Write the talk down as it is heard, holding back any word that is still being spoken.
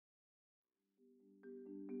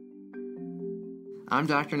I'm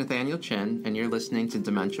Dr. Nathaniel Chin, and you're listening to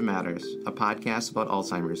Dementia Matters, a podcast about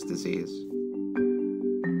Alzheimer's disease.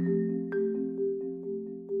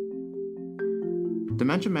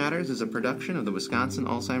 Dementia Matters is a production of the Wisconsin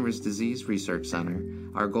Alzheimer's Disease Research Center.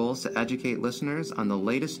 Our goal is to educate listeners on the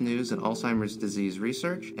latest news in Alzheimer's disease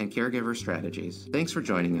research and caregiver strategies. Thanks for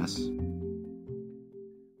joining us.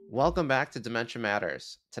 Welcome back to Dementia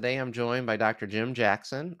Matters. Today I'm joined by Dr. Jim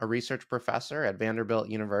Jackson, a research professor at Vanderbilt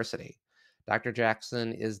University. Dr.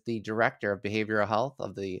 Jackson is the Director of Behavioral Health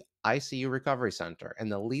of the ICU Recovery Center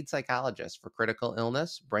and the lead psychologist for critical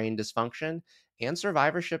illness, brain dysfunction, and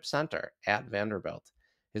Survivorship Center at Vanderbilt.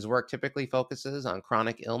 His work typically focuses on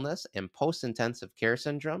chronic illness and post-intensive care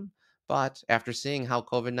syndrome, but after seeing how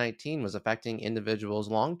COVID-19 was affecting individuals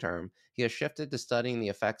long-term, he has shifted to studying the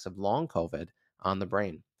effects of long COVID on the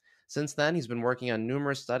brain. Since then, he's been working on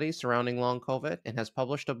numerous studies surrounding long COVID and has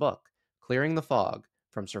published a book, Clearing the Fog,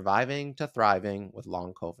 From Surviving to Thriving with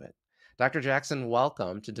Long COVID. Dr. Jackson,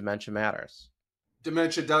 welcome to Dementia Matters.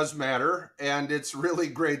 Dementia does matter, and it's really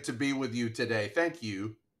great to be with you today. Thank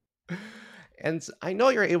you. And I know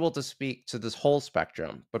you're able to speak to this whole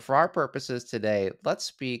spectrum, but for our purposes today, let's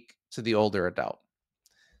speak to the older adult.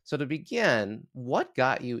 So to begin, what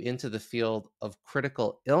got you into the field of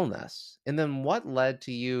critical illness? And then what led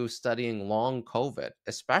to you studying long COVID,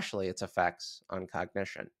 especially its effects on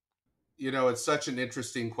cognition? You know, it's such an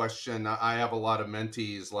interesting question. I have a lot of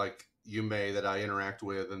mentees like you may that I interact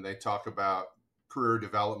with, and they talk about career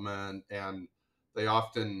development, and they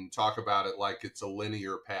often talk about it like it's a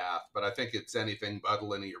linear path, but I think it's anything but a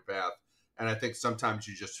linear path. And I think sometimes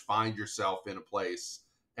you just find yourself in a place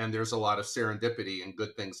and there's a lot of serendipity and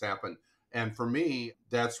good things happen. And for me,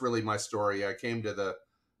 that's really my story. I came to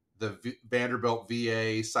the Vanderbilt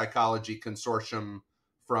VA Psychology Consortium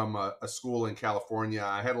from a school in California.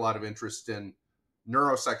 I had a lot of interest in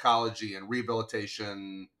neuropsychology and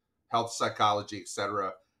rehabilitation, health psychology,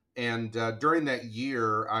 etc. And during that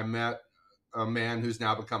year, I met a man who's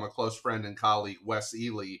now become a close friend and colleague, Wes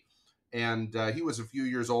Ely. And he was a few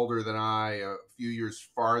years older than I, a few years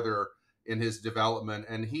farther in his development.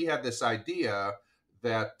 And he had this idea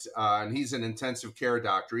that, and he's an intensive care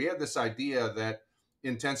doctor, he had this idea that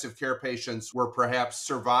intensive care patients were perhaps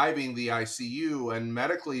surviving the ICU and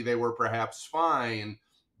medically they were perhaps fine,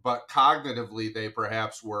 but cognitively they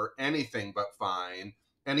perhaps were anything but fine.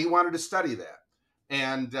 And he wanted to study that.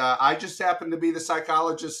 And I just happened to be the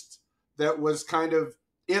psychologist that was kind of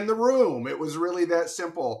in the room. It was really that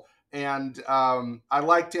simple. And I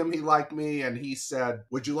liked him, he liked me, and he said,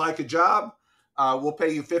 would you like a job? We'll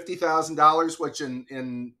pay you $50,000, which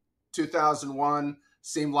in 2001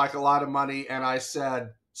 seemed like a lot of money. And I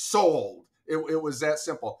said, sold. It was that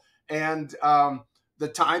simple. And the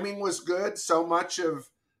timing was good. So much of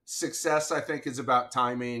success, I think, is about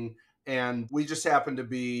timing. And we just happened to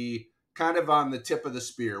be kind of on the tip of the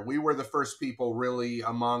spear. We were the first people really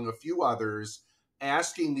among a few others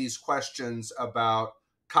asking these questions about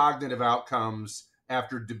cognitive outcomes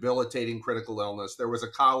after debilitating critical illness. There was a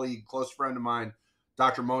colleague, close friend of mine,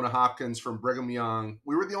 Dr. Mona Hopkins from Brigham Young.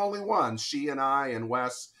 We were the only ones, she and I and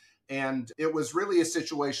Wes. And it was really a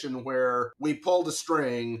situation where we pulled a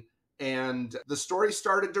string and the story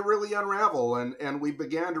started to really unravel. And we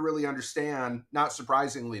began to really understand, not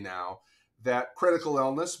surprisingly now, that critical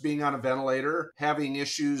illness, being on a ventilator, having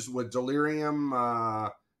issues with delirium,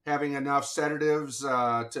 having enough sedatives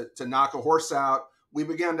to knock a horse out, we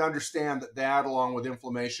began to understand that along with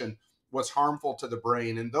inflammation was harmful to the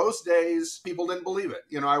brain. In those days, people didn't believe it.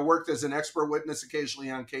 You know, I worked as an expert witness occasionally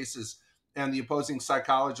on cases, and the opposing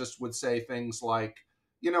psychologist would say things like,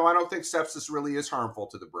 you know, I don't think sepsis really is harmful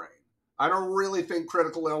to the brain. I don't really think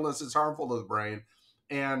critical illness is harmful to the brain.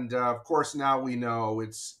 And of course, now we know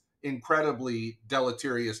it's incredibly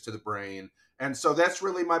deleterious to the brain. And so that's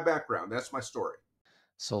really my background. That's my story.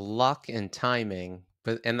 So luck and timing.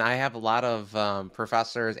 And I have a lot of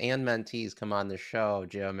professors and mentees come on the show,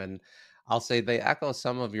 Jim, and I'll say they echo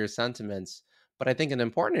some of your sentiments. But I think an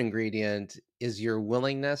important ingredient is your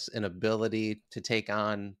willingness and ability to take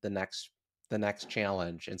on the next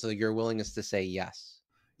challenge. And so your willingness to say yes.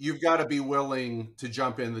 You've got to be willing to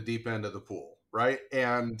jump in the deep end of the pool, right?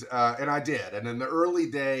 And I did. And in the early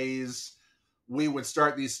days, we would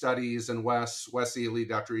start these studies, and Wes Ely,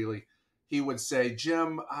 Dr. Ely, he would say,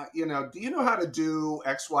 Jim, you know, do you know how to do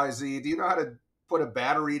XYZ? Do you know how to put a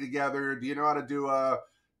battery together? Do you know how to do a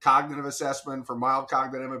cognitive assessment for mild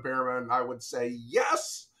cognitive impairment? And I would say,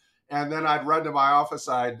 yes. And then I'd run to my office.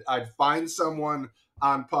 I'd find someone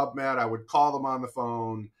on PubMed. I would call them on the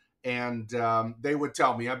phone, and they would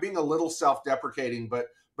tell me. I'm being a little self-deprecating, but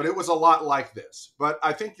it was a lot like this. But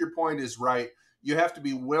I think your point is right. you have to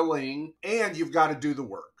be willing, and you've got to do the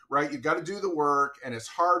work, right? You've got to do the work, and it's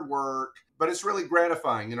hard work, but it's really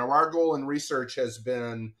gratifying. Our goal in research has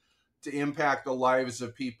been to impact the lives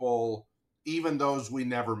of people, even those we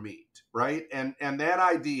never meet, right? And that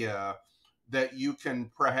idea that you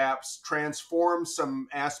can perhaps transform some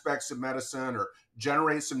aspects of medicine or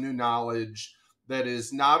generate some new knowledge that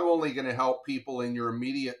is not only going to help people in your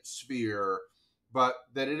immediate sphere, but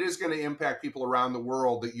that it is going to impact people around the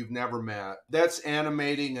world that you've never met. That's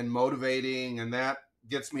animating and motivating, and that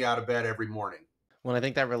gets me out of bed every morning. Well, I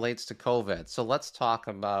think that relates to COVID. So let's talk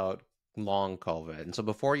about long COVID. And so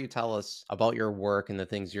before you tell us about your work and the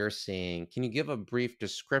things you're seeing, can you give a brief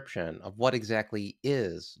description of what exactly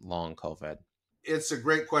is long COVID? It's a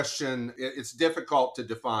great question. It's difficult to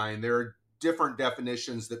define. There are different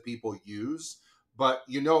definitions that people use, but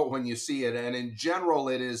you know it when you see it. And in general,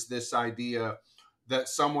 it is this idea that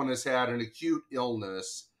someone has had an acute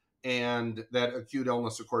illness, and that acute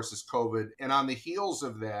illness, of course, is COVID. And on the heels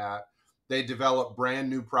of that, they develop brand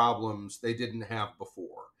new problems they didn't have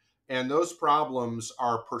before. And those problems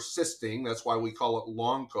are persisting. That's why we call it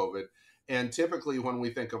long COVID. And typically, when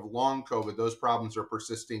we think of long COVID, those problems are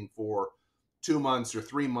persisting for 2 months or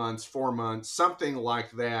 3 months, 4 months, something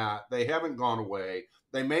like that. They haven't gone away.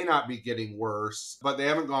 They may not be getting worse, but they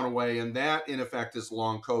haven't gone away. And that, in effect, is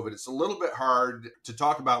long COVID. It's a little bit hard to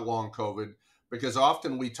talk about long COVID because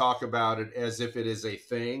often we talk about it as if it is a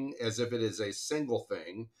thing, as if it is a single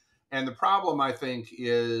thing. And the problem, I think,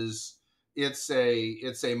 is it's a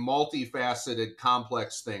multifaceted,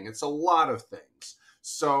 complex thing. It's a lot of things.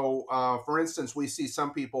 So, for instance, we see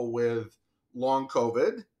some people with long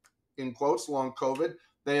COVID, in quotes, long COVID,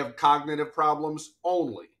 they have cognitive problems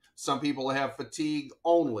only. Some people have fatigue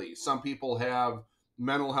only. Some people have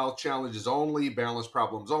mental health challenges only, balance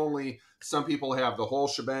problems only. Some people have the whole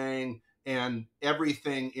shebang and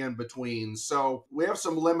everything in between. So we have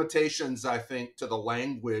some limitations, I think, to the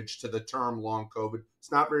language, to the term long COVID.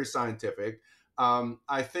 It's not very scientific.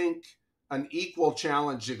 I think an equal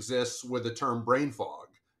challenge exists with the term brain fog,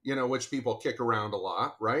 which people kick around a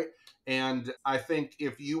lot, right? And I think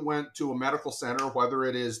if you went to a medical center, whether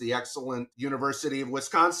it is the excellent University of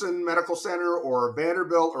Wisconsin Medical Center or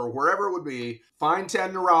Vanderbilt or wherever it would be, find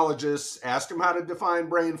 10 neurologists, ask them how to define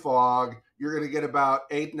brain fog, you're going to get about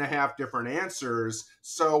 8.5 different answers.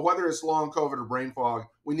 So whether it's long COVID or brain fog,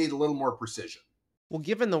 we need a little more precision. Well,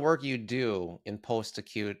 given the work you do in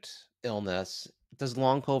post-acute illness, does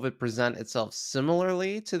long COVID present itself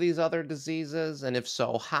similarly to these other diseases? And if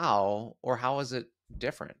so, how? Or how is it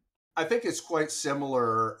different? I think it's quite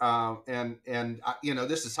similar, and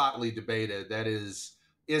this is hotly debated. That is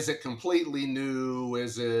it completely new?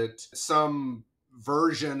 Is it some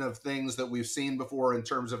version of things that we've seen before in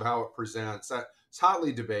terms of how it presents? It's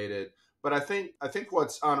hotly debated, but I think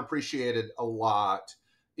what's unappreciated a lot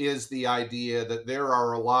is the idea that there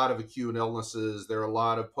are a lot of acute illnesses, there are a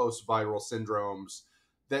lot of post-viral syndromes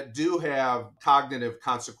that do have cognitive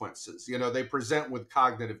consequences. They present with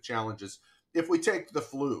cognitive challenges. If we take the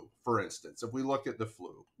flu, for instance, if we look at the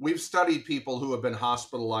flu, we've studied people who have been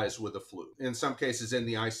hospitalized with the flu, in some cases in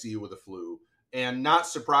the ICU with the flu. And not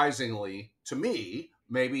surprisingly to me,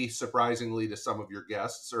 maybe surprisingly to some of your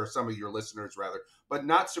guests or some of your listeners rather, but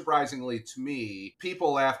not surprisingly to me,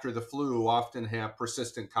 people after the flu often have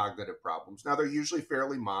persistent cognitive problems. Now, they're usually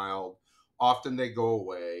fairly mild. Often they go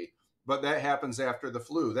away, but that happens after the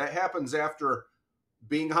flu. That happens after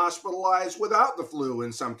being hospitalized without the flu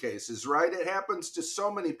in some cases, right? It happens to so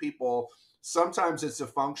many people. Sometimes it's a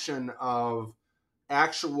function of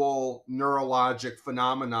actual neurologic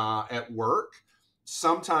phenomena at work.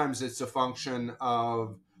 Sometimes it's a function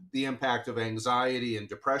of the impact of anxiety and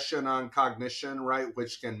depression on cognition, right?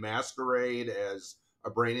 Which can masquerade as a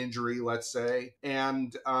brain injury, let's say.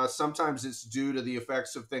 And sometimes it's due to the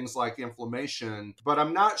effects of things like inflammation. But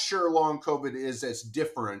I'm not sure long COVID is as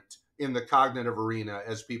different in the cognitive arena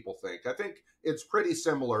as people think. I think it's pretty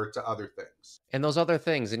similar to other things. And those other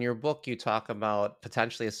things in your book, you talk about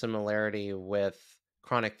potentially a similarity with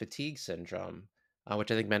chronic fatigue syndrome, which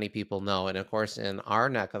I think many people know. And of course, in our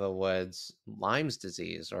neck of the woods, Lyme's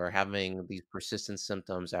disease or having these persistent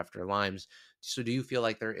symptoms after Lyme's. So, do you feel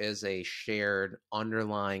like there is a shared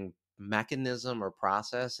underlying mechanism or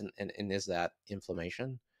process? And is that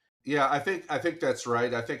inflammation? Yeah, I think that's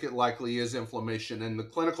right. I think it likely is inflammation, and the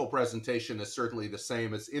clinical presentation is certainly the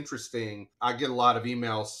same. It's interesting. I get a lot of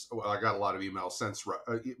emails. Well, I got a lot of emails since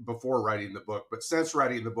before writing the book, but since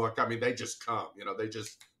writing the book, I mean, they just come.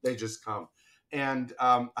 They just come. And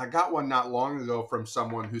I got one not long ago from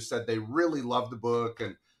someone who said they really loved the book,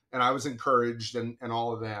 and I was encouraged and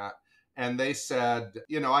all of that. And they said,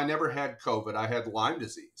 I never had COVID. I had Lyme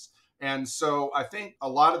disease. And so I think a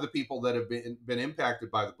lot of the people that have been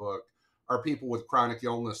impacted by the book are people with chronic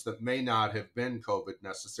illness that may not have been COVID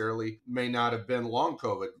necessarily, may not have been long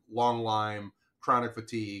COVID, long Lyme, chronic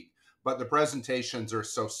fatigue, but the presentations are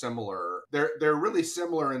so similar. They're really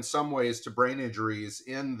similar in some ways to brain injuries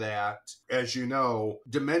in that, as you know,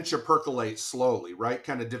 dementia percolates slowly, right?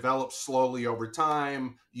 Kind of develops slowly over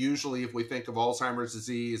time. Usually, if we think of Alzheimer's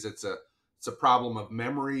disease, it's a problem of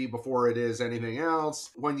memory before it is anything else.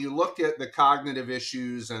 When you look at the cognitive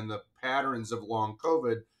issues and the patterns of long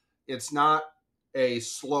COVID, it's not a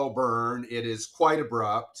slow burn. It is quite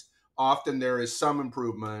abrupt. Often there is some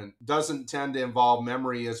improvement. Doesn't tend to involve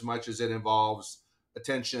memory as much as it involves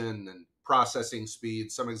attention and processing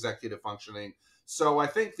speed, some executive functioning. So I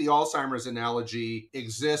think the Alzheimer's analogy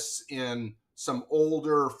exists in some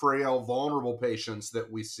older, frail, vulnerable patients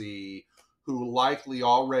that we see who likely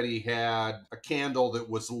already had a candle that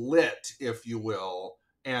was lit, if you will,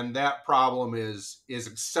 and that problem is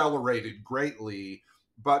accelerated greatly.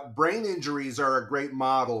 But brain injuries are a great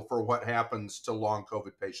model for what happens to long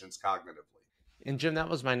COVID patients cognitively. And Jim, that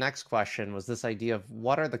was my next question, was this idea of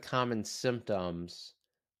what are the common symptoms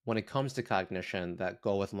when it comes to cognition that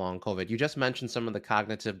go with long COVID? You just mentioned some of the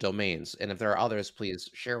cognitive domains, and if there are others, please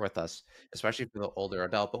share with us, especially for the older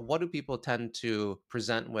adult. But what do people tend to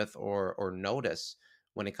present with or notice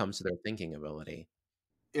when it comes to their thinking ability?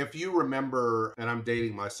 If you remember, and I'm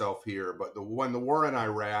dating myself here, but when the war in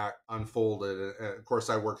Iraq unfolded, and of course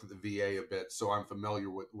I worked at the VA a bit, so I'm familiar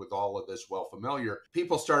with all of this, well familiar.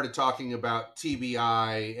 People started talking about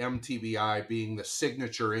TBI, MTBI being the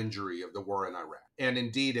signature injury of the war in Iraq. And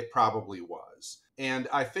indeed, it probably was. And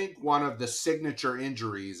I think one of the signature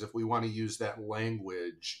injuries, if we want to use that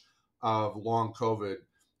language of long COVID,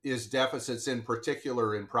 is deficits in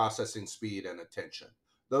particular in processing speed and attention.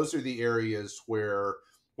 Those are the areas where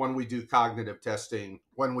when we do cognitive testing,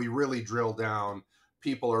 when we really drill down,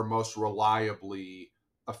 people are most reliably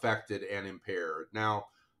affected and impaired. Now,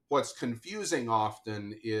 what's confusing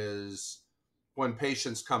often is when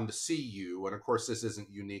patients come to see you, and of course, this isn't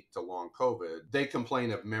unique to long COVID, they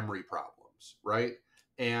complain of memory problems, right?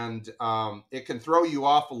 And it can throw you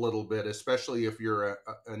off a little bit, especially if you're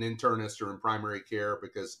an internist or in primary care,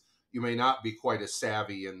 because you may not be quite as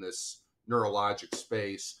savvy in this neurologic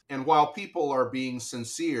space. And while people are being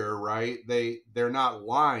sincere, right, they're not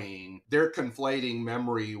lying. They're conflating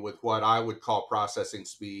memory with what I would call processing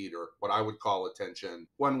speed or what I would call attention.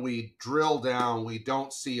 When we drill down, we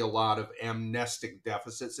don't see a lot of amnestic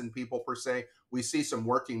deficits in people per se. We see some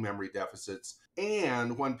working memory deficits.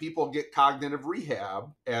 And when people get cognitive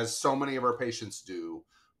rehab, as so many of our patients do,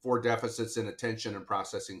 for deficits in attention and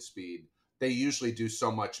processing speed, they usually do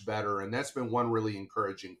so much better. And that's been one really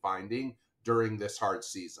encouraging finding during this hard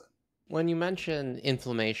season. When you mention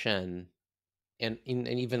inflammation and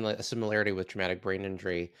even like a similarity with traumatic brain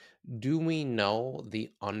injury, do we know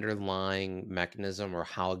the underlying mechanism or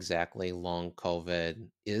how exactly long COVID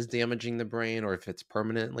is damaging the brain or if it's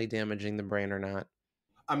permanently damaging the brain or not?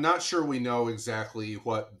 I'm not sure we know exactly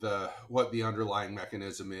what the underlying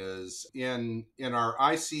mechanism is. In our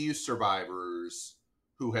ICU survivors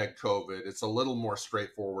who had COVID, it's a little more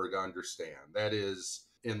straightforward to understand. That is,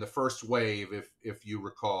 in the first wave, if you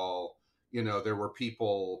recall, there were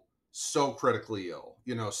people so critically ill,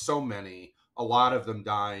 so many, a lot of them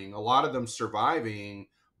dying, a lot of them surviving,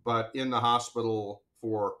 but in the hospital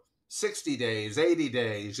for 60 days, 80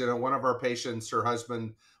 days. One of our patients, her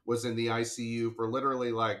husband was in the ICU for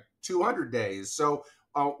literally like 200 days. So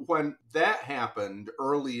when that happened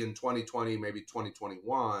early in 2020, maybe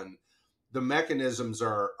 2021, the mechanisms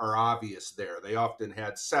are obvious there. They often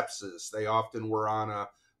had sepsis. They often were on a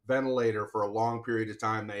ventilator for a long period of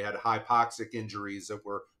time. They had hypoxic injuries that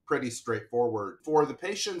were pretty straightforward. For the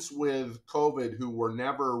patients with COVID who were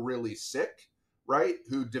never really sick, right,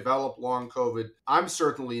 who develop long COVID, I'm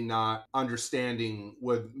certainly not understanding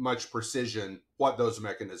with much precision what those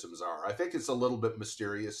mechanisms are. I think it's a little bit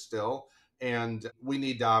mysterious still, and we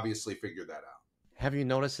need to obviously figure that out. Have you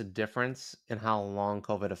noticed a difference in how long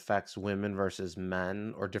COVID affects women versus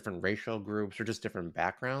men or different racial groups or just different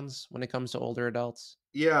backgrounds when it comes to older adults?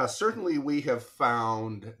 Yeah, certainly we have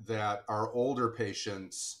found that our older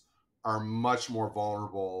patients are much more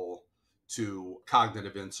vulnerable to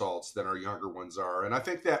cognitive insults than our younger ones are. And I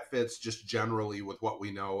think that fits just generally with what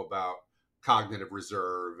we know about cognitive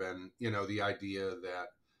reserve and, the idea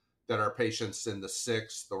that our patients in the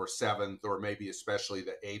sixth or seventh or maybe especially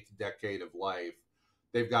the eighth decade of life,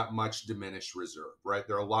 they've got much diminished reserve, right?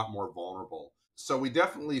 They're a lot more vulnerable. So we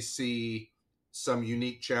definitely see some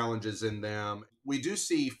unique challenges in them. We do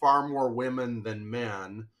see far more women than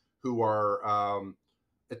men who are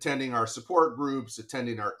attending our support groups,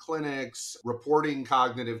 attending our clinics, reporting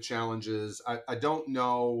cognitive challenges. I don't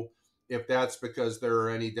know if that's because there are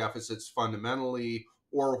any deficits fundamentally,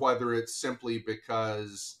 or whether it's simply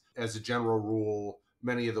because, as a general rule,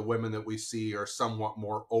 many of the women that we see are somewhat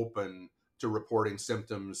more open to reporting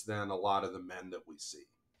symptoms than a lot of the men that we see.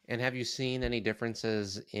 And have you seen any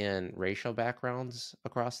differences in racial backgrounds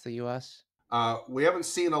across the US? We haven't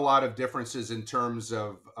seen a lot of differences in terms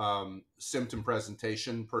of symptom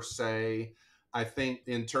presentation per se. I think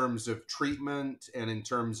in terms of treatment and in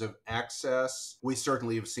terms of access, we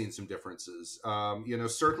certainly have seen some differences.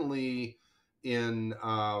 Certainly in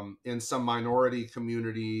some minority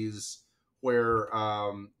communities where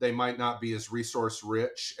they might not be as resource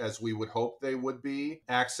rich as we would hope they would be,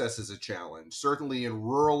 access is a challenge. Certainly in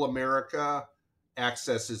rural America,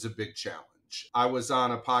 access is a big challenge. I was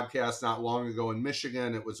on a podcast not long ago in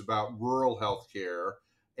Michigan. It was about rural healthcare,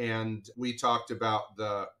 and we talked about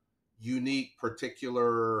the unique,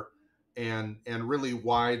 particular, and really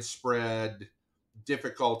widespread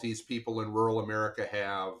difficulties people in rural America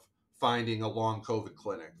have finding a long COVID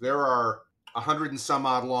clinic. There are 100 and some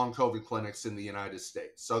odd long COVID clinics in the United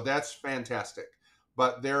States, so that's fantastic.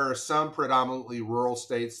 But there are some predominantly rural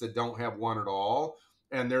states that don't have one at all,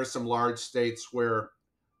 and there's some large states where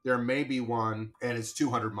there may be one and it's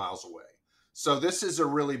 200 miles away. So this is a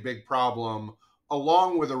really big problem,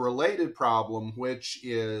 along with a related problem, which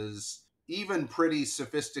is even pretty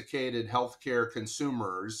sophisticated healthcare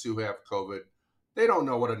consumers who have COVID, they don't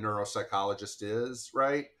know what a neuropsychologist is,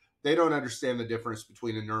 right? They don't understand the difference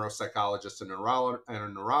between a neuropsychologist and a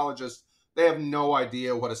neurologist. They have no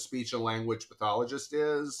idea what a speech and language pathologist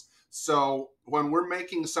is. So when we're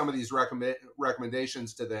making some of these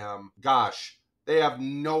recommendations to them, gosh, they have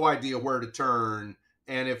no idea where to turn.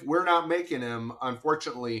 And if we're not making them,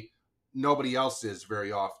 unfortunately, nobody else is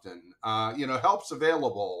very often. Help's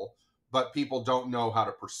available, but people don't know how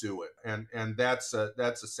to pursue it. And that's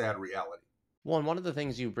a sad reality. Well, and one of the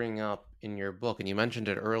things you bring up in your book, and you mentioned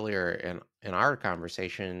it earlier in our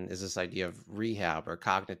conversation, is this idea of rehab or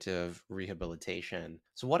cognitive rehabilitation.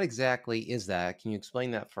 So, what exactly is that? Can you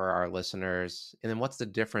explain that for our listeners? And then, what's the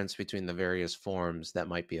difference between the various forms that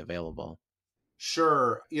might be available?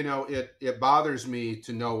 Sure. It bothers me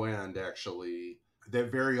to no end, actually,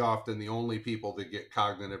 that very often the only people that get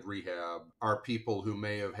cognitive rehab are people who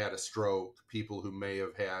may have had a stroke, people who may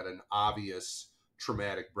have had an obvious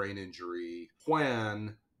traumatic brain injury,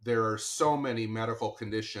 when there are so many medical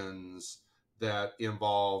conditions that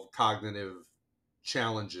involve cognitive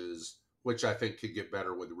challenges, which I think could get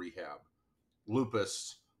better with rehab.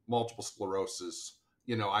 Lupus, multiple sclerosis,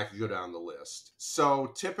 I could go down the list.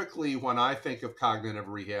 So typically when I think of cognitive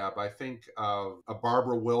rehab, I think of a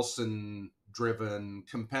Barbara Wilson driven,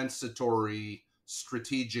 compensatory,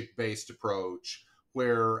 strategic based approach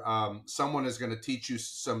where someone is going to teach you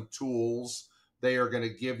some tools. They are going to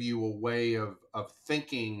give you a way of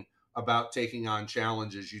thinking about taking on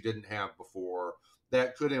challenges you didn't have before.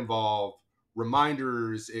 That could involve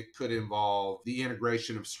reminders, it could involve the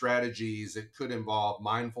integration of strategies, it could involve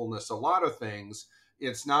mindfulness, a lot of things.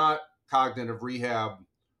 It's not cognitive rehab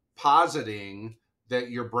positing that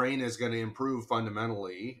your brain is going to improve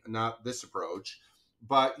fundamentally, not this approach,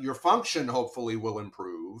 but your function hopefully will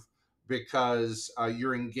improve because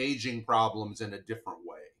you're engaging problems in a different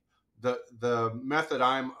way. The method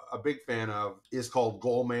I'm a big fan of is called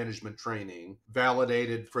goal management training,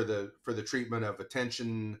 validated for the treatment of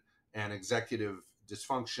attention and executive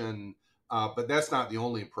dysfunction. But that's not the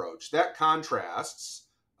only approach. That contrasts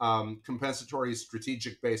compensatory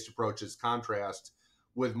strategic based approaches contrast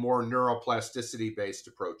with more neuroplasticity based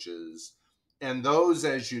approaches. And those,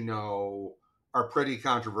 as you know, are pretty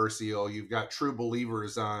controversial. You've got true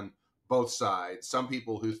believers on both sides. Some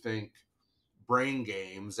people who think brain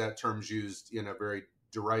games, that term's used very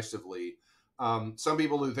derisively. Some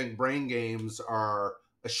people who think brain games are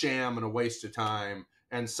a sham and a waste of time.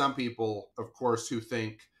 And some people, of course, who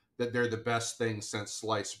think that they're the best thing since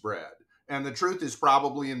sliced bread. And the truth is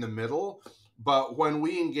probably in the middle. But when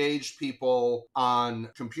we engage people on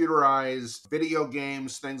computerized video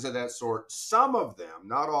games, things of that sort, some of them,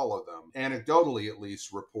 not all of them, anecdotally at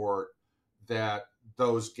least, report that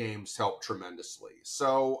those games help tremendously.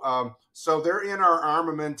 So they're in our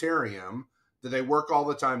armamentarium. Do they work all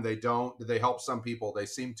the time? They don't. Do they help some people? They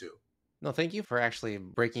seem to. No, thank you for actually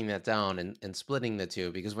breaking that down and splitting the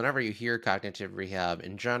two, because whenever you hear cognitive rehab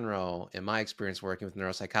in general, in my experience working with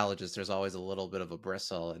neuropsychologists, there's always a little bit of a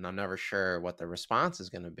bristle, and I'm never sure what the response is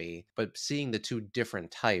going to be. But seeing the two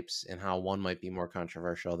different types and how one might be more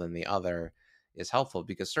controversial than the other is helpful,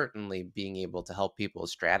 because certainly being able to help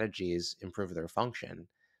people's strategies improve their function,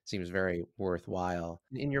 seems very worthwhile.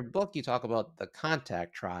 In your book, you talk about the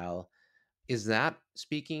contact trial. Is that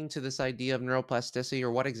speaking to this idea of neuroplasticity,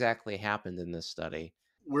 or what exactly happened in this study?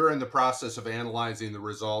 We're in the process of analyzing the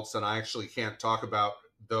results, and I actually can't talk about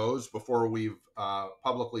those before we've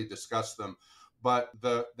publicly discussed them. But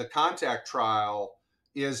the contact trial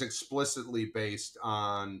is explicitly based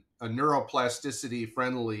on a neuroplasticity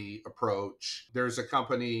friendly approach. There's a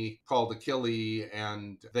company called Achille,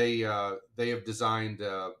 and they have designed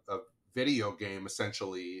a video game.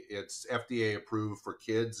 Essentially, it's FDA approved for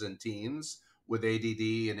kids and teens with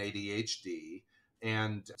ADD and ADHD,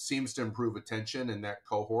 and seems to improve attention in that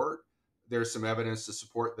cohort. There's some evidence to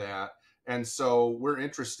support that. And so we're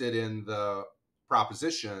interested in the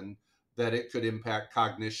proposition that it could impact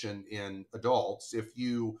cognition in adults. If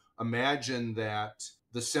you imagine that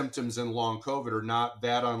the symptoms in long COVID are not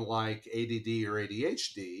that unlike ADD or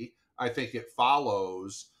ADHD, I think it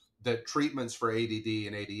follows that treatments for ADD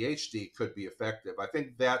and ADHD could be effective. I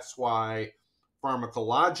think that's why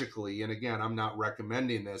pharmacologically, and again, I'm not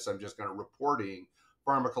recommending this, I'm just kind of reporting,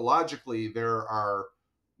 pharmacologically, there are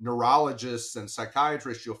neurologists and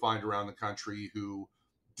psychiatrists you'll find around the country who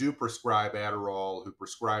do prescribe Adderall, who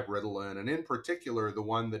prescribe Ritalin, and in particular, the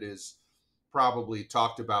one that is probably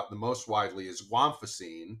talked about the most widely is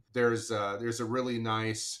guanfacine. There's a really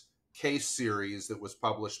nice case series that was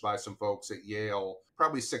published by some folks at Yale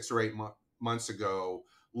probably 6 or 8 months ago,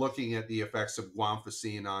 looking at the effects of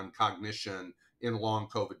guanfacine on cognition in long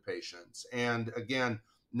COVID patients. And again,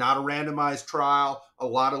 not a randomized trial, a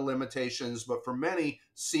lot of limitations, but for many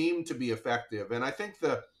seem to be effective. And I think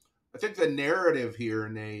the narrative here,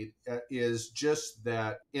 Nate, is just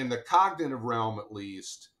that in the cognitive realm, at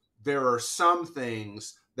least, there are some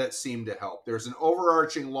things that seem to help. There's an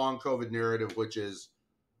overarching long COVID narrative, which is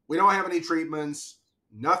we don't have any treatments,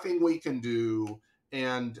 nothing we can do.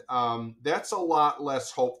 And that's a lot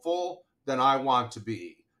less hopeful than I want to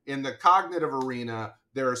be. In the cognitive arena,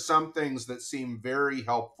 there are some things that seem very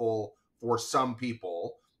helpful for some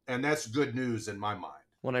people, and that's good news in my mind.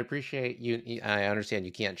 Well, I appreciate you. I understand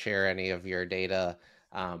you can't share any of your data,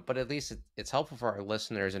 but at least it's helpful for our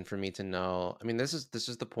listeners and for me to know. I mean, this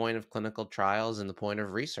is the point of clinical trials and the point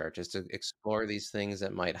of research is to explore these things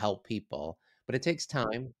that might help people. But it takes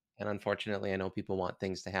time, and unfortunately, I know people want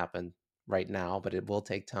things to happen right now, but it will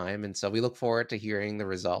take time. And so we look forward to hearing the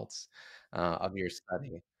results of your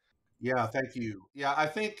study. Yeah, thank you. Yeah, I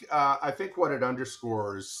think what it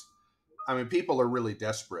underscores, I mean, people are really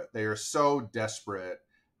desperate. They are so desperate,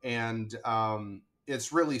 and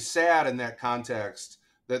it's really sad in that context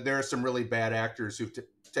that there are some really bad actors who've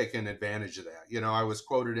taken advantage of that. You know, I was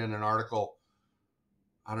quoted in an article,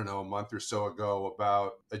 I don't know, a month or so ago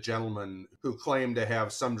about a gentleman who claimed to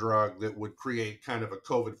have some drug that would create kind of a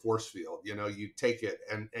COVID force field. You know, you take it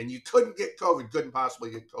and you couldn't get COVID, couldn't possibly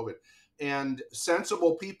get COVID. And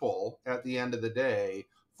sensible people at the end of the day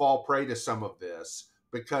fall prey to some of this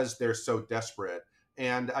because they're so desperate.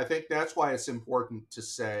 And I think that's why it's important to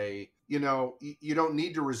say, you know, you don't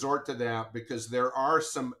need to resort to that because there are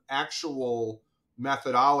some actual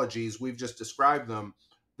methodologies, we've just described them,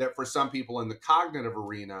 that for some people in the cognitive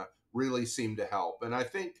arena really seem to help. And I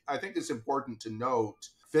think it's important to note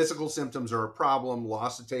physical symptoms are a problem,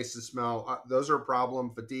 loss of taste and smell, those are a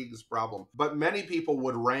problem, fatigue is a problem. But many people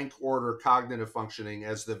would rank order cognitive functioning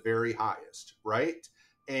as the very highest, right?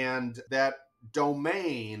 And that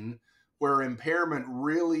domain where impairment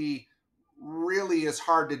really, really is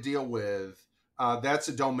hard to deal with, that's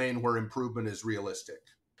a domain where improvement is realistic.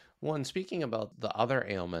 Well, and speaking about the other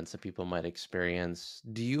ailments that people might experience,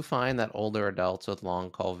 do you find that older adults with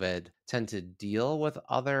long COVID tend to deal with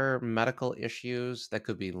other medical issues that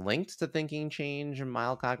could be linked to thinking change and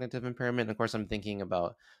mild cognitive impairment? And of course, I'm thinking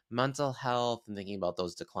about mental health and thinking about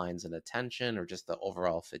those declines in attention or just the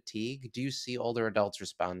overall fatigue. Do you see older adults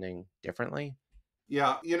responding differently?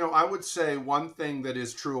 Yeah, you know, I would say one thing that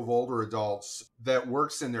is true of older adults that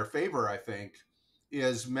works in their favor, I think,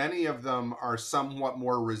 is many of them are somewhat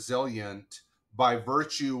more resilient by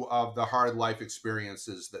virtue of the hard life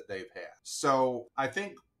experiences that they've had. So I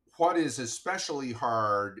think what is especially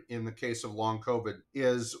hard in the case of long COVID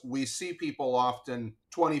is we see people often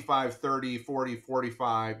 25, 30, 40,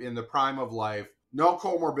 45 in the prime of life, no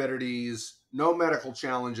comorbidities, no medical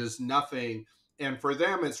challenges, nothing. And for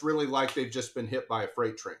them, it's really like they've just been hit by a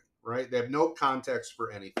freight train, right? They have no context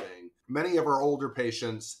for anything. Many of our older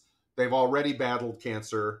patients, they've already battled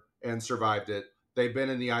cancer and survived it. They've been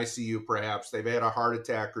in the ICU, perhaps. They've had a heart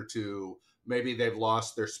attack or two. Maybe they've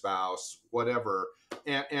lost their spouse, whatever.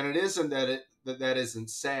 And it isn't that isn't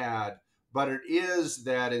sad, but it is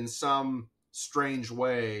that in some strange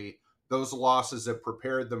way, those losses have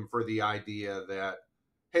prepared them for the idea that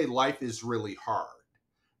hey, life is really hard.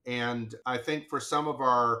 And I think for some of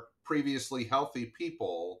our previously healthy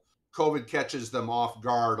people, COVID catches them off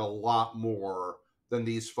guard a lot more than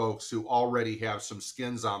these folks who already have some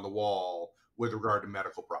skins on the wall with regard to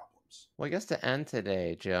medical problems. Well, I guess to end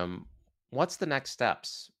today, Jim, what's the next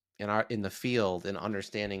steps in the field in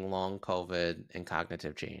understanding long COVID and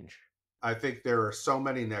cognitive change? I think there are so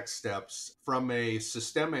many next steps. From a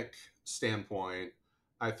systemic standpoint,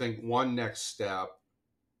 I think one next step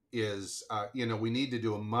is, we need to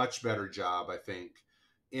do a much better job, I think,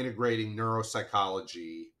 integrating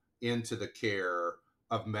neuropsychology into the care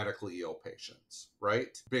of medically ill patients,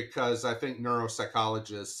 right? Because I think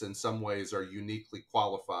neuropsychologists in some ways are uniquely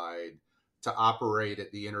qualified to operate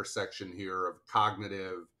at the intersection here of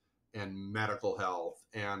cognitive and medical health.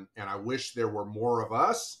 And I wish there were more of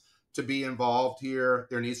us to be involved here.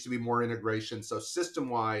 There needs to be more integration. So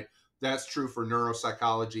system-wide, that's true for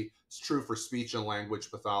neuropsychology. It's true for speech and language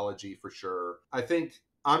pathology for sure. I think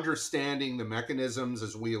understanding the mechanisms,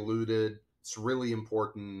 as we alluded, it's really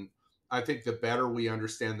important. I think the better we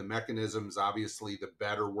understand the mechanisms, obviously, the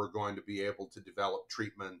better we're going to be able to develop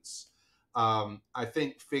treatments. I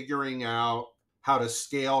think figuring out how to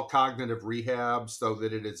scale cognitive rehab so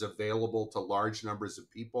that it is available to large numbers of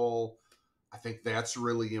people, I think that's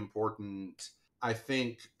really important. I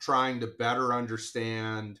think trying to better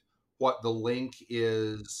understand what the link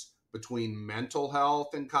is between mental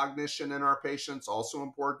health and cognition in our patients, also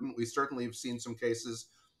important. We certainly have seen some cases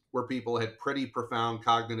where people had pretty profound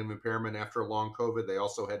cognitive impairment after long COVID. They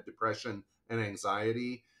also had depression and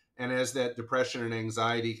anxiety. And as that depression and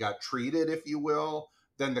anxiety got treated, if you will,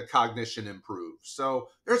 then the cognition improved. So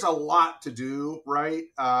there's a lot to do, right?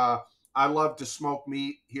 I love to smoke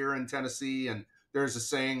meat here in Tennessee, and there's a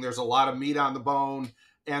saying, there's a lot of meat on the bone,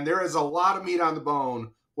 and there is a lot of meat on the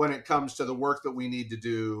bone when it comes to the work that we need to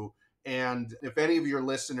do. And if any of your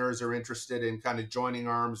listeners are interested in kind of joining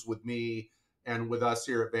arms with me and with us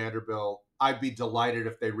here at Vanderbilt, I'd be delighted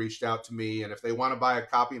if they reached out to me. And if they want to buy a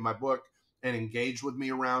copy of my book and engage with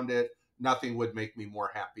me around it, nothing would make me more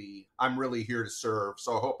happy. I'm really here to serve.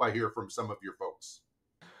 So I hope I hear from some of your folks.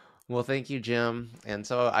 Well, thank you, Jim. And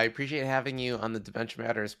so I appreciate having you on the Dementia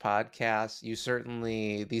Matters podcast.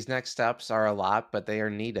 These next steps are a lot, but they are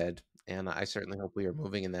needed. And I certainly hope we are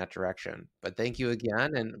moving in that direction. But thank you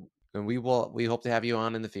again. And we hope to have you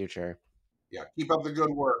on in the future. Yeah, keep up the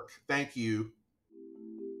good work. Thank you.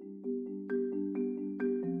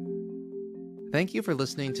 Thank you for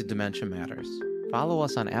listening to Dementia Matters. Follow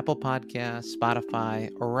us on Apple Podcasts, Spotify,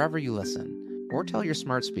 or wherever you listen, or tell your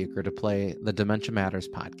smart speaker to play the Dementia Matters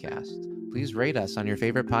podcast. Please rate us on your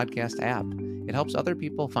favorite podcast app. It helps other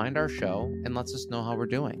people find our show and lets us know how we're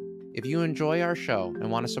doing. If you enjoy our show and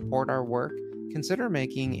want to support our work, consider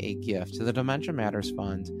making a gift to the Dementia Matters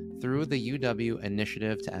Fund through the UW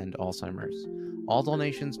Initiative to End Alzheimer's. All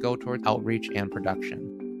donations go toward outreach and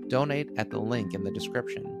production. Donate at the link in the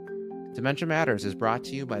description. Dementia Matters is brought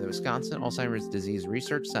to you by the Wisconsin Alzheimer's Disease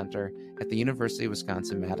Research Center at the University of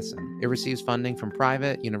Wisconsin-Madison. It receives funding from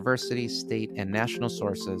private, university, state, and national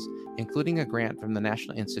sources, including a grant from the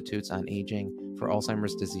National Institutes on Aging for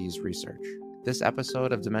Alzheimer's Disease Research. This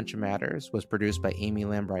episode of Dementia Matters was produced by Amy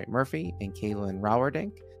Lambright Murphy and Kaylin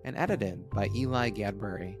Rowerdink and edited by Eli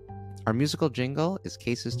Gadbury. Our musical jingle is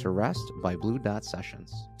Cases to Rest by Blue Dot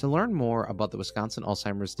Sessions. To learn more about the Wisconsin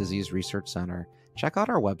Alzheimer's Disease Research Center, check out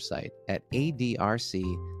our website at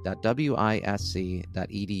adrc.wisc.edu.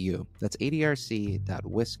 That's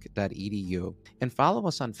adrc.wisc.edu. And follow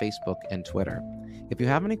us on Facebook and Twitter. If you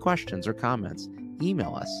have any questions or comments,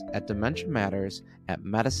 email us at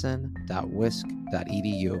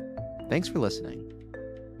dementiamatters@medicine.wisc.edu. Thanks for listening.